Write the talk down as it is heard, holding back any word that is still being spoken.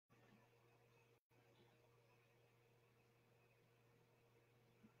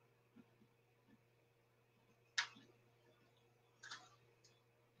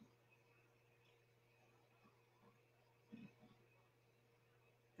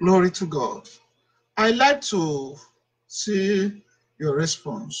Glory to God. I like to see your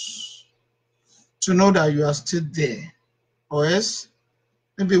response to know that you are still there. Or else,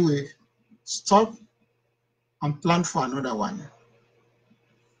 maybe we stop and plan for another one.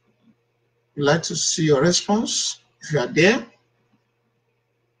 We'd like to see your response. If you are there,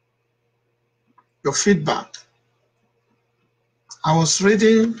 your feedback. I was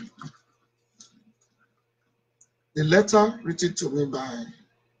reading the letter written to me by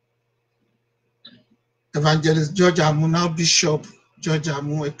Evangelist George Amu, now Bishop George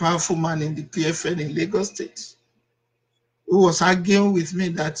Amu, a powerful man in the PFN in Lagos State, who was arguing with me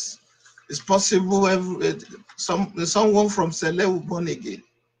that it's possible someone from Sele will born again.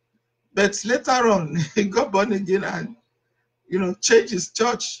 But later on, he got born again and, changed his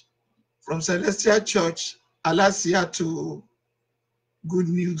church from Celestial Church, Alasia, to Good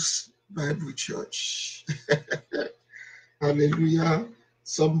News Bible Church. Hallelujah,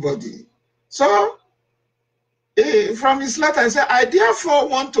 somebody. So, from his letter, I said, I therefore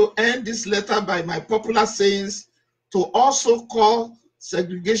want to end this letter by my popular sayings to also call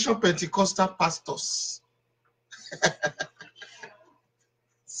segregation Pentecostal pastors.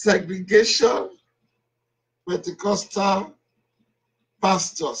 Segregation Pentecostal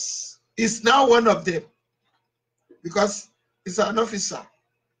pastors is now one of them because he's an official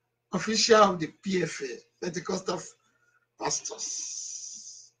of the PFA, Pentecostal pastors.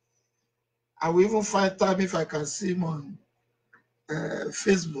 I will even find time if I can see him on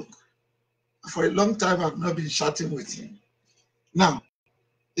Facebook. For a long time, I've not been chatting with him. Now,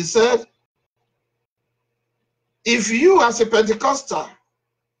 he said, if you as a Pentecostal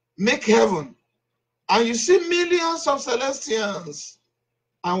make heaven and you see millions of Celestians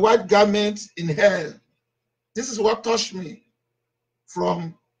and white garments in hell, this is what touched me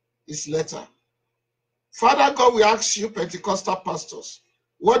from his letter. Father God, we ask you, Pentecostal pastors,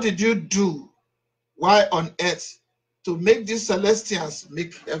 what did you do while on earth to make these Celestians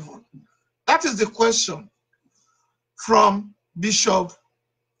make heaven? That is the question from Bishop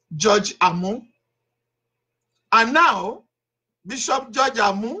George Amu. And now, Bishop George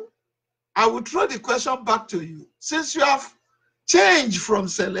Amu, I will throw the question back to you. Since you have changed from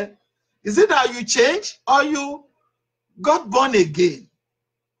Sele, is it that you changed or you got born again?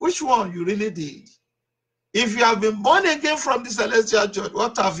 Which one you really did? If you have been born again from the Celestial Church,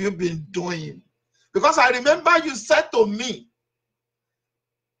 what have you been doing? Because I remember you said to me,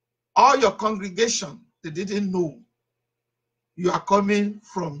 all your congregation, they didn't know you are coming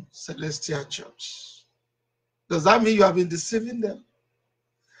from Celestial Church. Does that mean you have been deceiving them?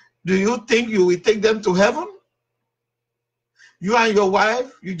 Do you think you will take them to heaven? You and your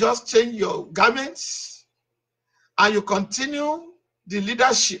wife, you just change your garments and you continue the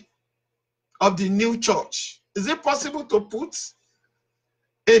leadership of the new church. Is it possible to put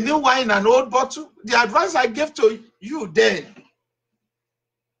a new wine in an old bottle? The advice I gave to you then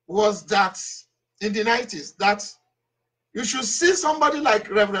was that in the 90s, that you should see somebody like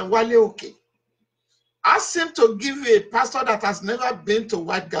Reverend Wale Oke. Ask him to give you a pastor that has never been to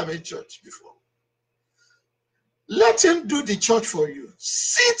White Garment Church before. Let him do the church for you.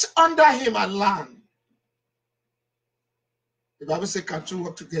 Sit under him and learn. The Bible says, can two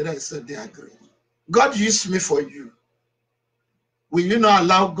work together? I said they agree. God used me for you. Will you not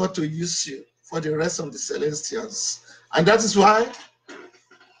allow God to use you for the rest of the Celestials? And that is why,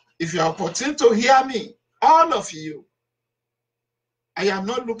 if you are opportune to hear me, all of you, I am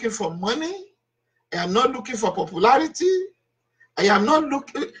not looking for money. I am not looking for popularity. I am not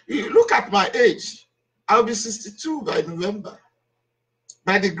looking, look at my age. I'll be 62 by November.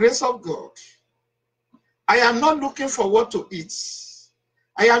 By the grace of God. I am not looking for what to eat.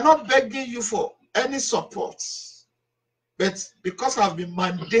 I am not begging you for any support. But because I've been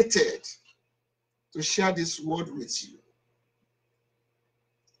mandated to share this word with you.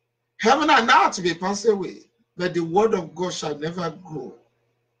 Heaven and earth may pass away, but the word of God shall never go,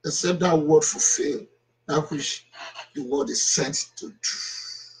 except that word fulfill that which the word is sent to do.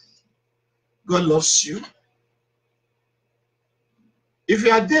 God loves you. If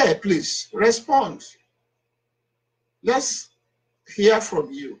you are there, please respond. Let's hear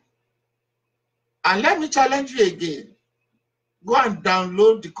from you. And let me challenge you again. Go and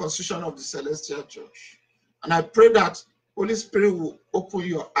download the Constitution of the Celestial Church. And I pray that Holy Spirit will open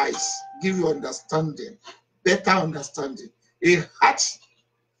your eyes, give you understanding, better understanding, a heart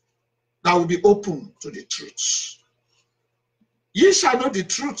that will be open to the truth. Ye shall know the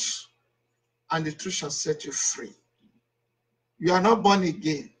truth, and the truth shall set you free. You are not born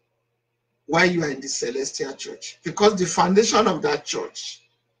again while you are in the Celestial Church, because the foundation of that church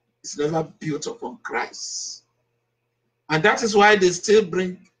is never built upon Christ. And that is why they still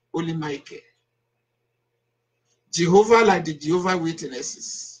bring Holy Michael. Jehovah, like the Jehovah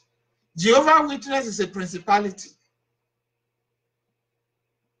Witnesses. Jehovah Witness is a principality.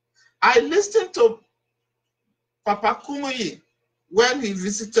 I listened to Papa Kumuyi when he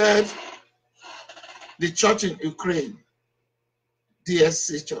visited the church in Ukraine,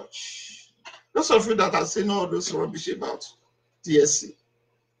 DSC church. Those of you that have seen all those rubbish about DSC,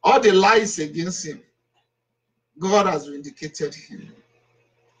 all the lies against him, God has vindicated him.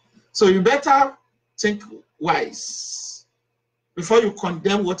 So you better think wise before you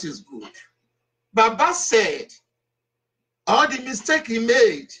condemn what is good. Baba said, all the mistake he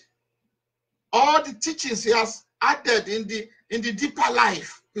made, all the teachings he has added in the deeper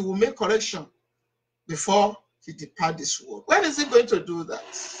life, he will make correction before he depart this world. When is he going to do that?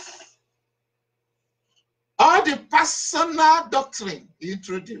 All the personal doctrine he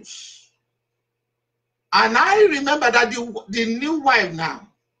introduced. And I remember that the new wife now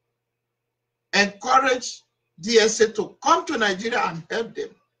encouraged DSA to come to Nigeria and help them.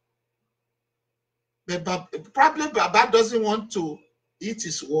 But probably Baba doesn't want to eat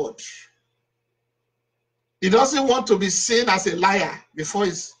his word. He doesn't want to be seen as a liar before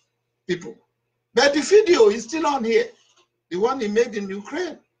his people. But the video is still on here. The one he made in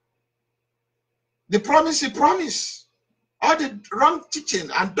Ukraine. The promise he promised. All the wrong teaching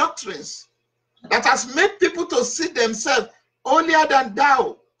and doctrines that has made people to see themselves holier than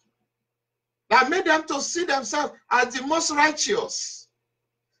thou. That made them to see themselves as the most righteous.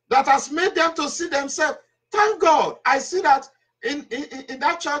 That has made them to see themselves. Thank God. I see that in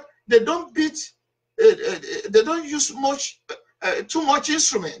that church, they don't beat, they don't use too much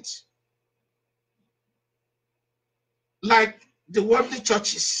instruments like the worldly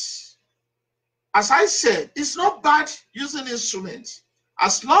churches. As I said, it's not bad using instruments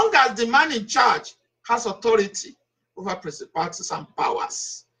as long as the man in charge has authority over principalities and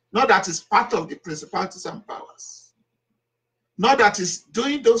powers. Not that it's part of the principalities and powers. Not that it's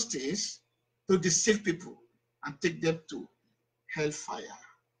doing those things to deceive people and take them to hellfire.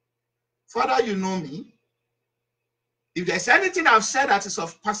 Father, you know me. If there's anything I've said that is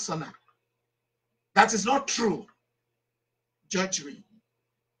of personal, that is not true, judge me,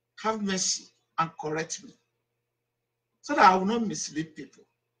 have mercy, and correct me, so that I will not mislead people.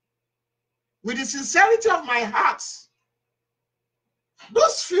 With the sincerity of my heart,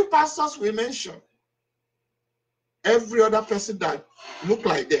 those few pastors we mentioned, every other person that looked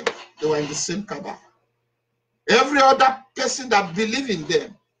like them, they were in the same cabal. Every other person that believed in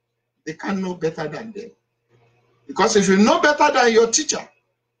them, they can't know better than them. Because if you know better than your teacher,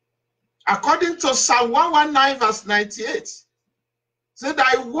 according to Psalm 119 verse 98, say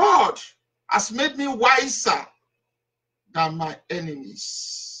thy word has made me wiser than my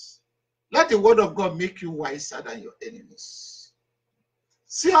enemies. Let the word of God make you wiser than your enemies.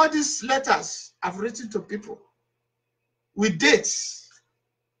 See all these letters I've written to people with dates.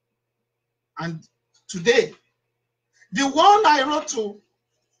 And today, the one I wrote to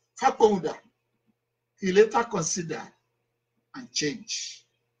Fakouda, he later considered and changed.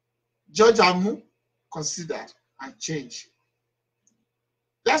 George Amu considered and changed.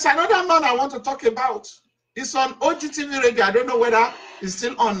 There's another man I want to talk about. It's on OGTV radio. I don't know whether it's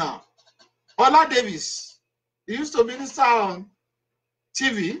still on now. Ola Davis. He used to minister on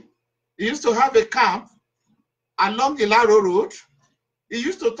TV. He used to have a camp along Ilaro Road. He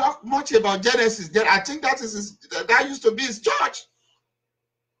used to talk much about Genesis. I think that used to be his church.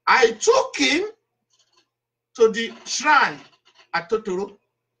 I took him to the shrine at Totoro,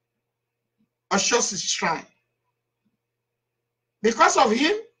 Oschoffa shrine. Because of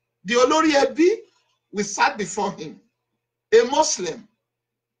him, the Olori Ebi, we sat before him, a Muslim,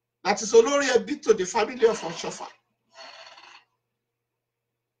 that is Olori Ebi to the family of Oschoffa.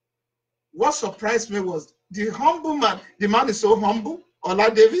 What surprised me was the humble man. The man is so humble,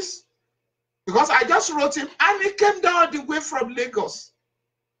 Ola Davis, because I just wrote him and he came down the way from Lagos.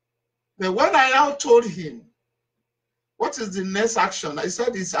 But when I now told him, what is the next action? I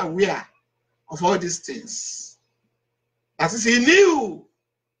said he's aware of all these things. That is, he knew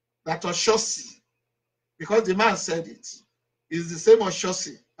that Oschoffa, because the man said it, is the same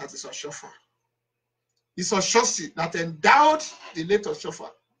Oschoffa that is Oschoffa. It's Oschoffa that endowed the late Oschoffa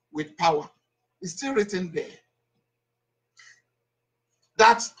with power. It's still written there.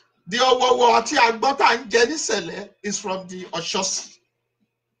 That the Owowo Ati Agbota and Jenisele is from the Oschoffa.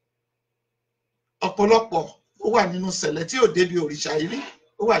 Ọ̀pọ̀lọpọ̀ ó wà nínú sẹ̀lẹ̀ tí ò débi òrìṣà yìí rí,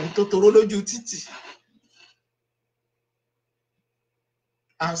 ó wà ní Totoro lójú títì.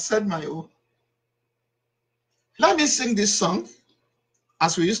 I've said my own. Let me sing this song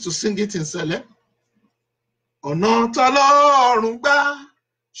as we used to sing it in Sele. Ọ̀nà t'Ọlọ́run gbà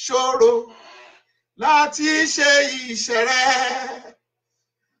ṣòro láti ṣe iṣẹ́ rẹ̀.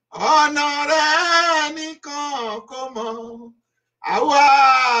 Ọ̀nà rẹ̀ nìkan kò mọ̀, àwa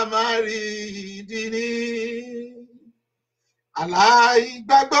máa rí ìdí ni.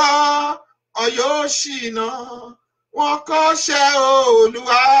 Aláìgbàgbọ́ wọn yóò ṣìnà, wọn kọ̀ṣẹ̀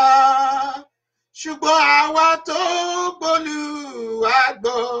Olúwa. Ṣùgbọ́n àwa tó gbólúwa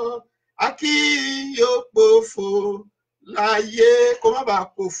gbọ́, a kì yóò pòfo láyé. Kó má bàa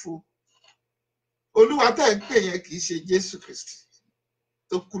pòfo. Olúwa tẹ́ ń pè yẹn kì í ṣe Jésù Kristi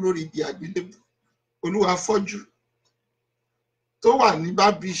tó kú lórí ibi àgbélébùú. Olúwa fọ́jú tó wà ní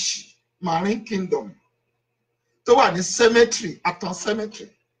Bábíṣì Marine Kingdom, tó wà ní cemetery, Aton Cemetery.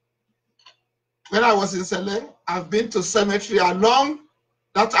 When I was in Sele, I've been to cemetery along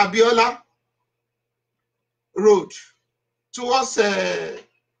that Abiola road towards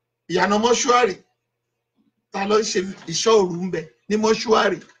Ìyànà mọ́ṣúárì. Ta ló ń ṣe ìṣọ́ òru ń bẹ ní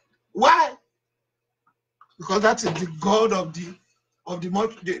mọ́ṣúárì? Why? Because that is the God of the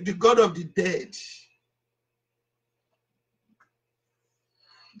God of the dead.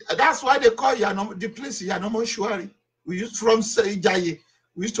 That's why they call the place Ìyànà mọ́ṣúárì. We used from Ijaye,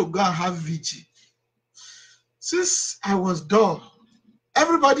 we used to go and have vigil. Since I was dull,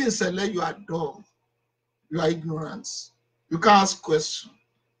 everybody in Sele, you are dull. You are ignorant. You can't ask questions.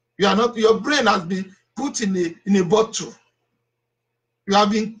 You are not. Your brain has been put in a bottle. You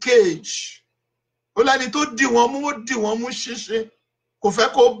have been caged. Olani tó dì wọ́n mú ṣíṣe. Kò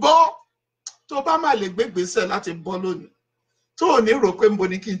fẹ́ kó bọ́. Tó bá má lè gbégbèsè láti bọ́ lónìí. Tó ò ní rò pé mo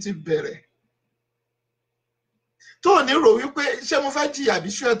ní kí n ti bẹ̀rẹ̀. Tó ò ní rò wípé ṣé mo fẹ́ jìyà bí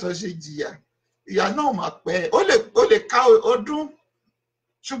ṣú ẹ̀tọ́ ṣe jìyà. Ìyà náà mà pẹ́. Ó lè ká ọdún.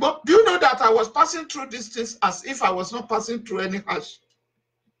 But do you know that I was passing through these things as if I was not passing through any harsh?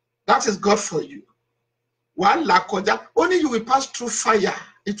 That is God for you. Only you will pass through fire,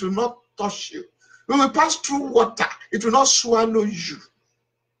 it will not touch you. You will pass through water, it will not swallow you.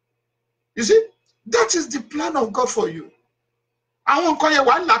 You see, that is the plan of God for you. I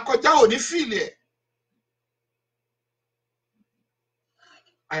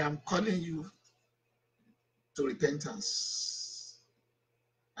am calling you to repentance.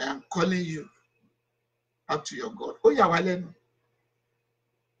 I am calling you up to your God. We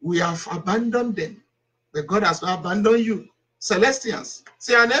have abandoned them, but God has not abandoned you. Celestians,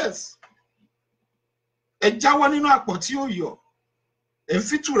 CNS. Jáwọ́ nínú àpọ̀n tí ó yọ.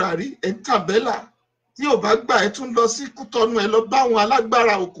 Fi tùràrí, tàbẹ́là. Tí ò bá gbà, tún lọ sí Kútọ́nù, lọ bá àwọn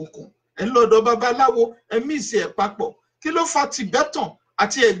alágbára òkùnkùn. Lọ́dọ̀ babaláwo, mí ìsì papọ̀. Kí ló fa Tibetan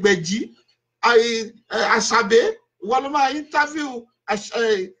àti Ẹgbẹ̀jì? Àṣàbẹ́, wọ́n ló máa interview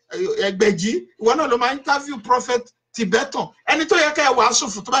Ẹgbẹ̀jì, ìwọ náà ló máa interview prophet Tibetan. Ẹni tó yẹ kẹ́ wàásù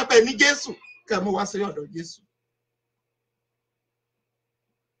fún tó bá pẹ́ ní Jésù, kẹ́ mú wá sí ọ̀dọ̀ Jésù.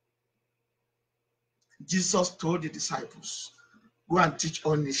 Jesus told the disciples, go and teach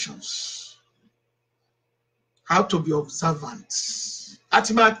all nations how to be observant.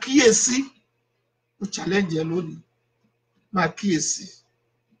 Àti máa kíyèsí, ó challenge ẹ lónìí. Máa kíyèsí.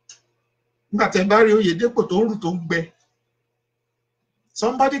 Nígbà tẹ́ bá rí Oyedepo tó ń rù tó ń gbẹ.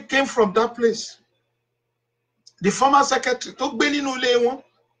 Somebody came from that place. The former secretary tó gbé nínú ilé wọn.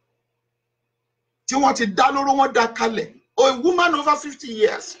 Tí wọ́n ti dá lóró wọn dá kalẹ̀. A woman over 50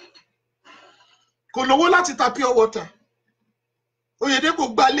 years. Kò lówó láti ta pure water. Oyedepo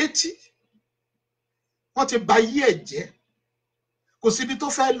gba létí. Wọ́n ti bà yé ẹ̀ jẹ́. Kò síbi tó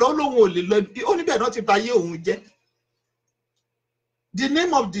fẹ́ lọ lóhun ò lè lọ. Ó níbẹ̀ náà ti bà yé òun jẹ́. The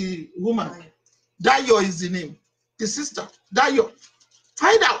name of the woman, Dayo is the name. The sister, Dayo.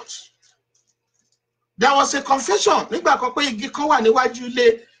 Find out. There was a confession. Nígbà kan pé igi kan wà níwájú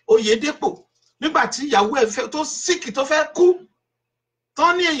ilé Oyedepo. Nígbà tí ìyàwó ẹ̀ tó sick tó fẹ́ kú.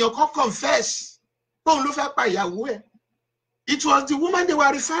 Tó ní èèyàn kan confess. Bóun ló fẹ́ pa ìyàwó ẹ̀. It was the woman they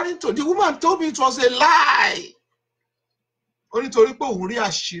were referring to. The woman told me it was a lie. Ó nítorí pé òun rí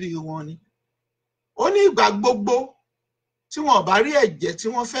àṣírí wọn ni. Ó ní ìgbà gbogbo tí wọ́n bá rí ẹ̀jẹ̀ tí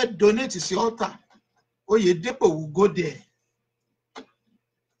wọ́n fẹ́ donate sí altar. Oyedepo will go there.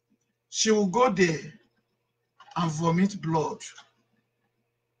 She will go there and vomit blood.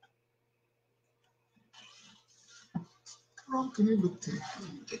 How can you look there?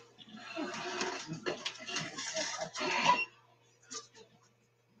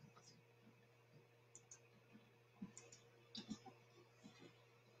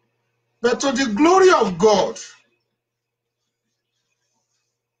 But to the glory of God.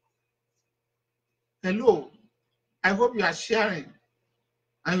 Hello, I hope you are sharing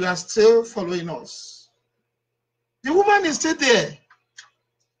and you are still following us. The woman is still there.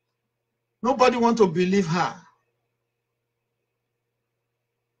 Nobody wants to believe her.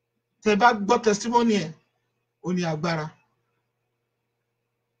 Tẹ́ bá gbọ́ testimony ẹ̀, ó ní agbára.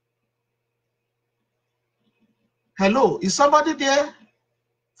 Hello, is somebody there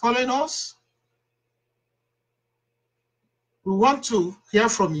following us? We want to hear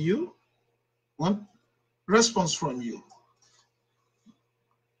from you. Want response from you.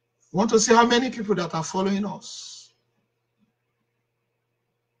 We want to see how many people that are following us.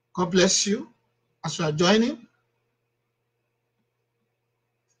 God bless you as you are joining.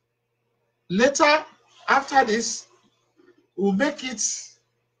 Later, after this, we'll make it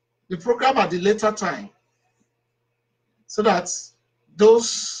the program at the later time so that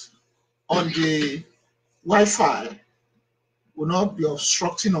those on the Wi-Fi will not be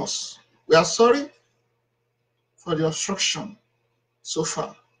obstructing us. We are sorry for the obstruction so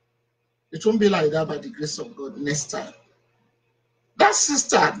far. It won't be like that by the grace of God next time. That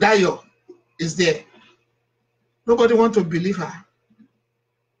sister, Dayo, is there. Nobody wants to believe her.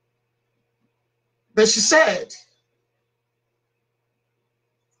 But she said,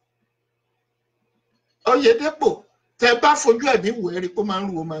 Oyedepo, tẹ́ bá fojú ẹ̀mí wò ẹ́rí kó máa ń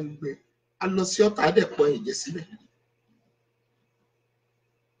ru o máa ń gbé. A lọ sí Ọ̀tà àdẹ̀pọ̀ ẹ̀jẹ̀ síbẹ̀.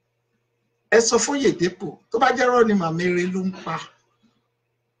 Ẹ sọ fún Oyedepo, tó bá jẹ́ irọ́ ni màmá eré ló ń pa.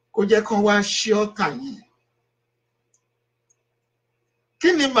 Kó jẹ́ kán wá ṣí Ọ̀tà yẹn.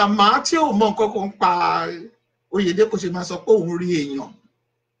 Kí ni màmá tí ò mọ nǹkan kan pa Oyedepo ṣe máa sọ pé òun rí èèyàn?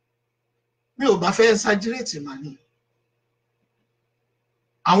 Mi ò bá fẹ́ exaggerate mà ní.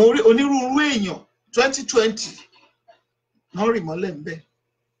 Àwọn onírúurú èèyàn 2020 náà rì mọ́lẹ̀ ń bẹ̀.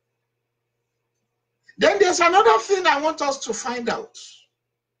 Then there's another thing I want us to find out.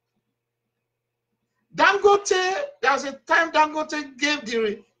 Dangote, there's a time Dangote gave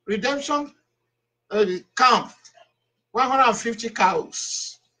the redemption camp 150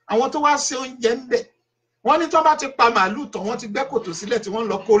 cows. Àwọn tó wá ṣe oúnjẹ ń bẹ̀. Wọ́n ní tó bá ti pa màálù tán, wọ́n ti gbẹ́ kòtò sílẹ̀ tí wọ́n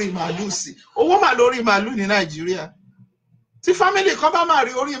lọ kórè màálù sí. Owó mà lórí màálù ní Nàìjíríà. Tí family kan bá máa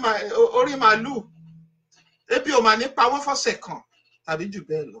rí orí màálù, ebi ò mà ní pa wọ́n fọ́sẹ̀ kan tàbí jù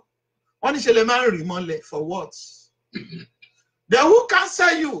bẹ́ẹ̀ lọ. Wọ́n ní ṣe lè máa ń rí mọ́lẹ̀ for what? Then who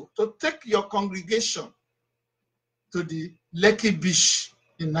counsel you to take your congregation to the Lekki Beach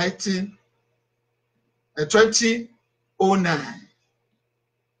in 2009?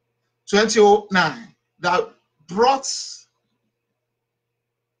 2009 that brought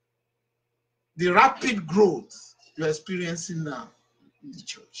the rapid growth you're experiencing now in the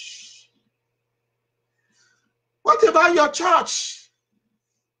church. What about your church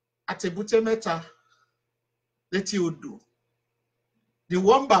at Ebute Meta, Leti Odo? The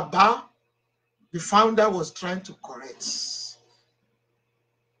one Baba, the founder, was trying to correct.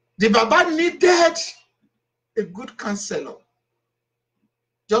 The Baba needed a good counselor,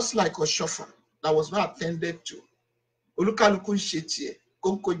 just like Oschoffa, that was not attended to. Olukaluku Shetie,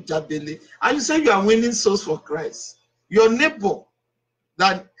 Konko Jabele. And you say you are winning souls for Christ. Your neighbor,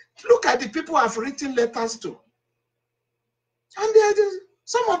 that look at the people I've written letters to. And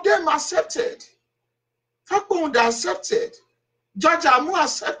some of them accepted. Fakunda accepted. Judge Amu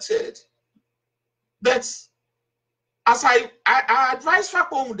accepted. But as I advise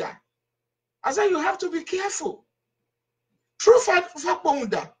Fakunda, I said you have to be careful. True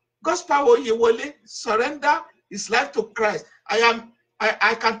Fakunda, Gospel Oyewole, surrender his life to Christ. I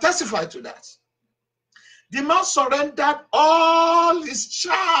can testify to that. The man surrendered all his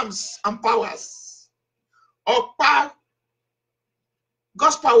charms and powers. Opa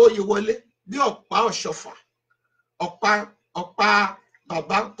Gospel Oyewole, be Opa Oschoffa. Opa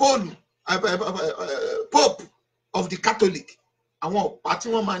Baba Paul, Pope of the Catholic. Àwọn Opa tí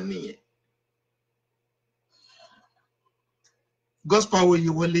wọ́n máa níyẹn. Gospel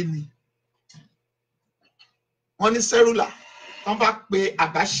Oyewole ni. Wọ́n ní sẹ́rúlà, wọ́n bá pe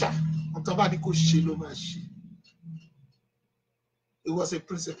Abacha, wọ́n tó bá ní kó ṣe ló máa ṣe. It was a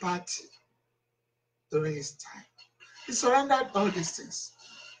principality during his time. He surrendered all these things.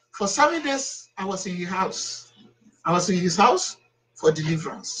 For 7 days, I was in his house. I was in his house for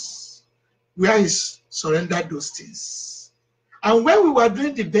deliverance, where he surrendered those things. And when we were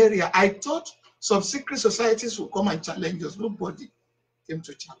doing the burial, I thought some secret societies would come and challenge us. Nobody came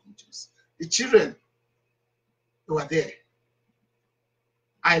to challenge us. The children, they were there.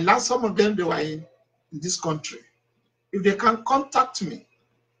 I learned some of them, they were in this country. If they can contact me,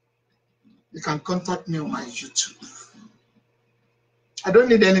 they can contact me on my YouTube. I don't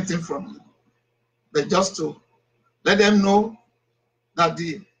need anything from you, but just to let them know that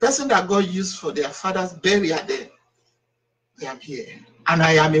the person that God used for their father's burial there, I am here. And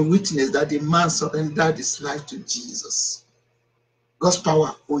I am a witness that the man surrendered his life to Jesus. God's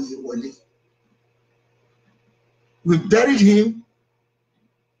power, Oyewole. We buried him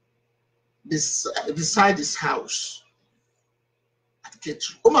beside his house at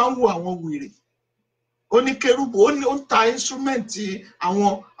Ketu. Ó máa ń wo àwọn wèrè. Ó ní kérúbù, ó ń ta instrument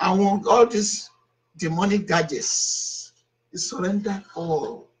àwọn all these demonic gadgets. He surrendered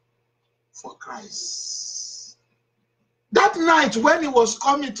all for Christ. That night when he was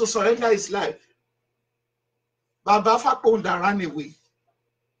coming to surrender his life, Baba Fakonda ran away.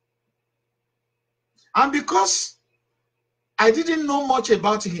 And because I didn't know much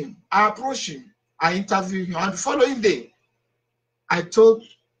about him, I approached him, I interviewed him, and the following day, I told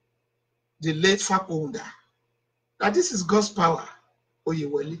the late Fakonda that this is God's power,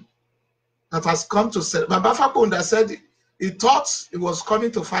 Oyewole, that has come to say. Baba Fakonda said he thought he was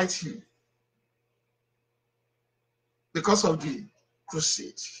coming to fight him because of the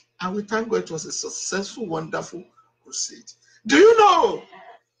crusade. And we thank God it was a successful, wonderful crusade. Do you know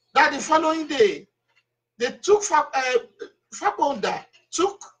that the following day, they took Fakonda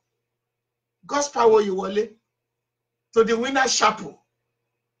took God's power Oyewole to the Winner's Chapel,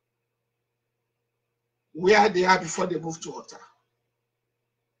 where they are before they moved to Otta.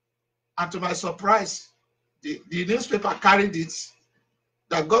 And to my surprise, the newspaper carried it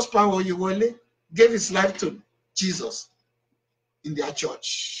that God's power Oyewole gave his life to Jesus in their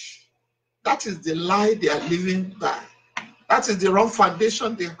church. That is the lie they are living by. That is the wrong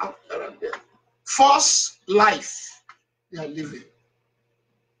foundation they have around them. False life they are living.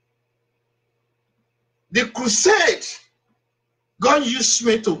 The crusade, God used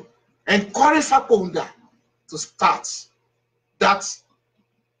me to encourage Fakonda to start, that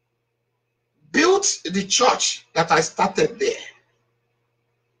built the church that I started there.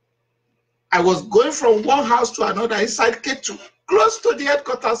 I was going from one house to another inside Ketu, close to the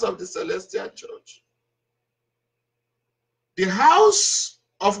headquarters of the Celestial Church. The house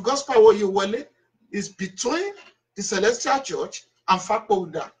of Gospel Oyewole is between the Celestial Church and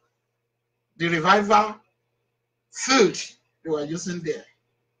Fakonda, the revival field they were using there.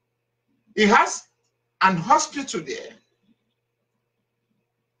 It has an hospital there.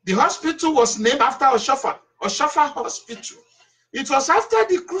 The hospital was named after Oschoffa Hospital. It was after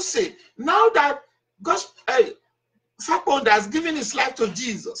the crusade. Now that Fakonda has given his life to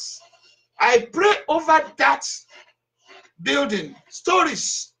Jesus, I pray over that building.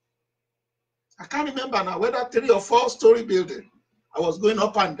 Stories. I can't remember now whether 3 or 4-story building. I was going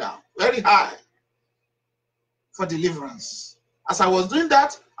up and down, very high, for deliverance. As I was doing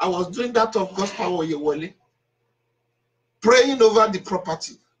that, I was doing that of God's power Oyewole, praying over the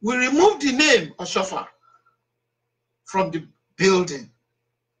property. We removed the name Oschoffa from the building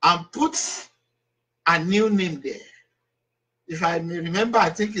and put a new name there. If I may remember, I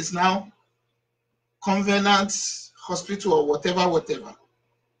think it's now Covenant Hospital or whatever.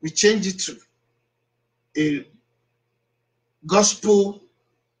 We changed it to a gospel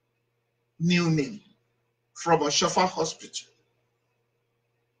new name from Oschoffa Hospital.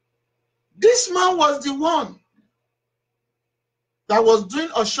 This man was the one that was doing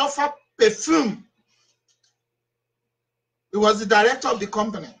Oschoffa perfume. He was the director of the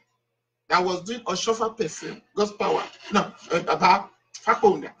company that was doing Oschoffa perfume, God's power. No, about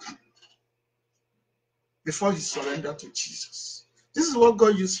Fakonda, before he surrendered to Jesus. This is what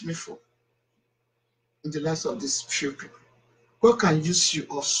God used me for in the lives of these few people. God can use you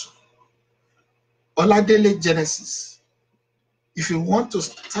also. Oladele Genesis. If you want to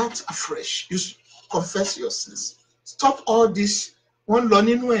start afresh, you confess your sins. Stop all this. One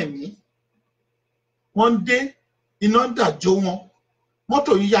learning me. One day, in order to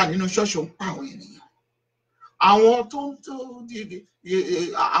mọ́tò yíyà nínú ṣọ́ọ̀ṣì ń pa àwọn ènìyàn. Àwọn tó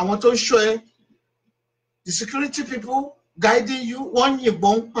ń ṣọ́ ẹ, the security people guiding you, wọ́n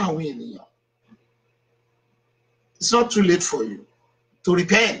yìnbọn ń pa àwọn ènìyàn. It's not too late for you to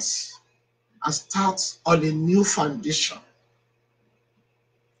repent and start on a new foundation.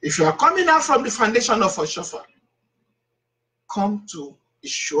 If you are coming out from the foundation of Oschoffa, come to a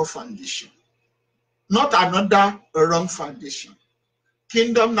sure foundation, not another wrong foundation.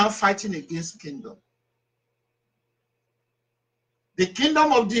 Kingdom now fighting against kingdom. The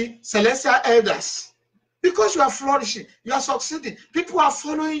kingdom of the celestial elders. Because you are flourishing, you are succeeding, people are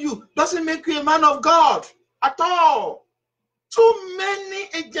following you, doesn't make you a man of God at all. Too many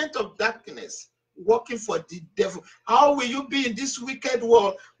agents of darkness working for the devil. How will you be in this wicked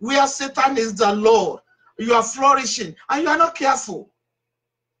world where Satan is the Lord? You are flourishing and you are not careful.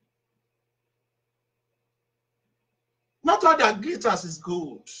 Not all that glitters is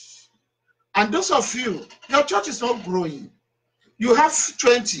gold. And those of you, your church is not growing. You have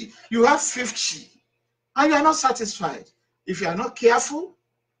 20, you have 50, and you are not satisfied. If you are not careful,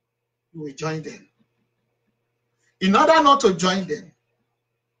 you will join them. In order not to join them,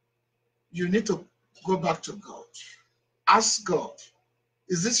 you need to go back to God. Ask God,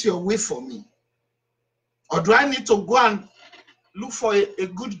 is this your way for me? Or do I need to go and look for a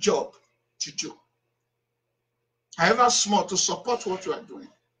good job to do, however small, to support what you are doing?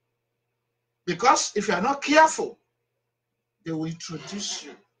 Because if you are not careful, they will introduce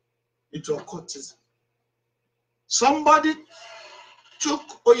you into occultism. Somebody took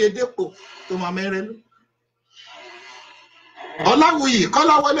Oyedepo to Mamerelu.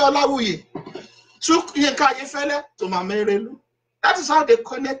 Kolawole Olawuyi took Yinka Ayefele to Mamerelu. That is how they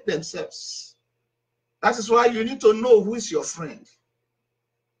connect themselves. That is why you need to know who is your friend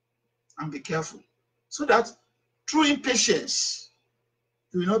and be careful, so that through impatience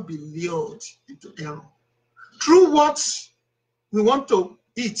you will not be lured into error. Through what we want to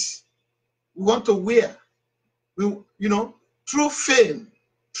eat, we want to wear, through fame,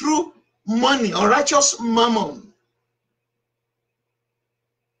 through money or righteous mammon,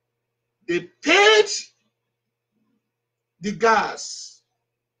 they paid the gas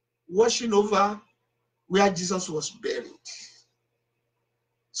washing over where Jesus was buried,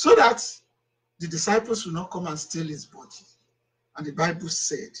 so that the disciples will not come and steal his body. And the Bible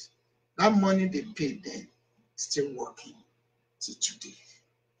said that money they paid then is still working till today.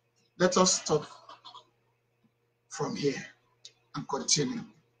 Let us stop from here and continue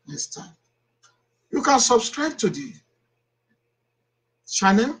next time. You can subscribe to the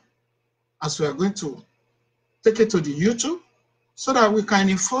channel as we are going to take it to the YouTube, so that we can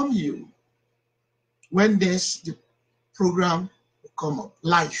inform you when the program will come up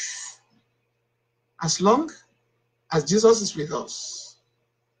live. As long as Jesus is with us.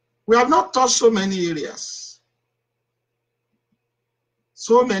 We have not touched so many areas.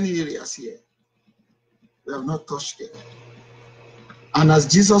 So many areas here. We have not touched it. And as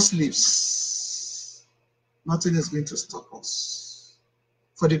Jesus lives, nothing is going to stop us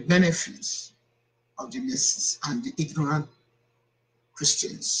for the benefit of the masses and the ignorant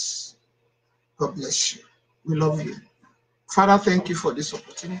Christians. God bless you. We love you. Father, thank you for this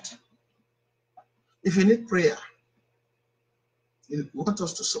opportunity. If you need prayer, you want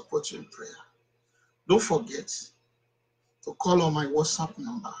us to support you in prayer, don't forget to call on my WhatsApp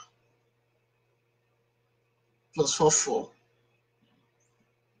number, +44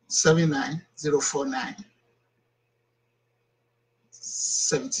 79049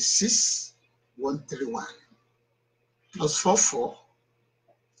 76 131. +44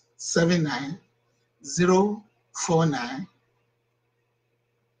 79049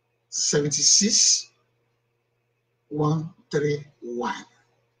 76 131.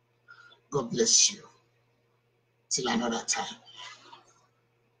 God bless you. Till another time.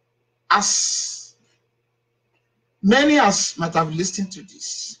 As many as might have listened to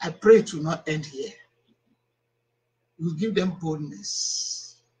this, I pray it will not end here. We will give them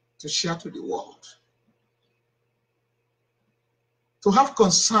boldness to share to the world, to have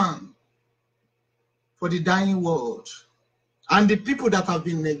concern for the dying world and the people that have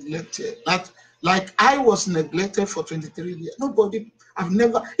been neglected. Like I was neglected for 23 years. Nobody, I've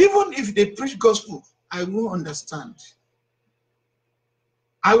never, even if they preach gospel, I won't understand.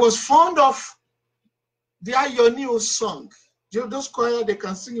 I was fond of their Yonio song. Those choir, they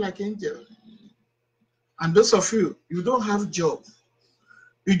can sing like angels. And those of you, you don't have job.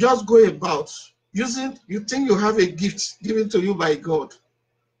 You just go about using, you think you have a gift given to you by God.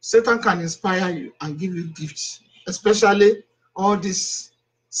 Satan can inspire you and give you gifts, especially all this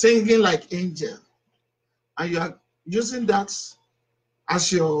singing like angel. And you are using that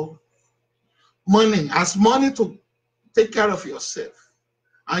as your money, to take care of yourself.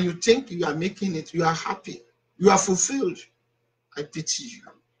 And you think you are making it, you are happy, you are fulfilled. I pity you.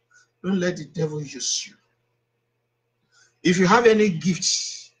 Don't let the devil use you. If you have any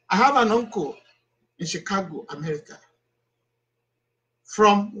gifts, I have an uncle in Chicago, America.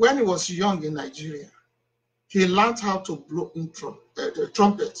 From when he was young in Nigeria, he learned how to blow in the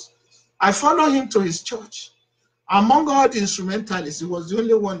trumpet. I followed him to his church. Among all the instrumentalists, he was the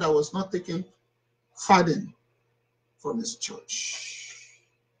only one that was not taking funding from his church.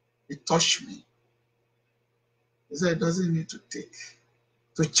 It touched me. He said, it doesn't need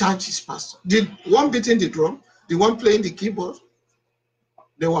to charge his pastor. The one beating the drum, the one playing the keyboard,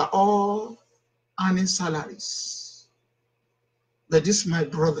 they were all earning salaries. But this is my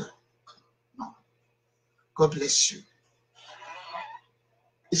brother. No. God bless you.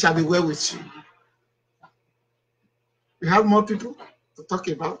 It shall be well with you. We have more people to talk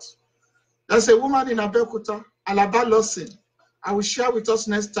about. There's a woman in Abeokuta, Alaba Lawson. I will share with us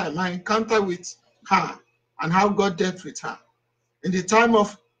next time my encounter with her and how God dealt with her. In the time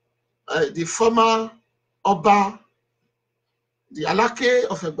of the former Oba the Alake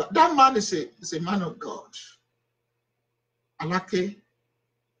of Egba. That man is a man of God. Alake,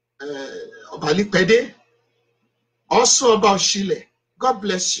 Obalipede, also about Chile. God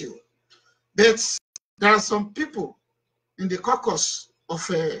bless you. But there are some people in the caucus of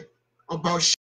about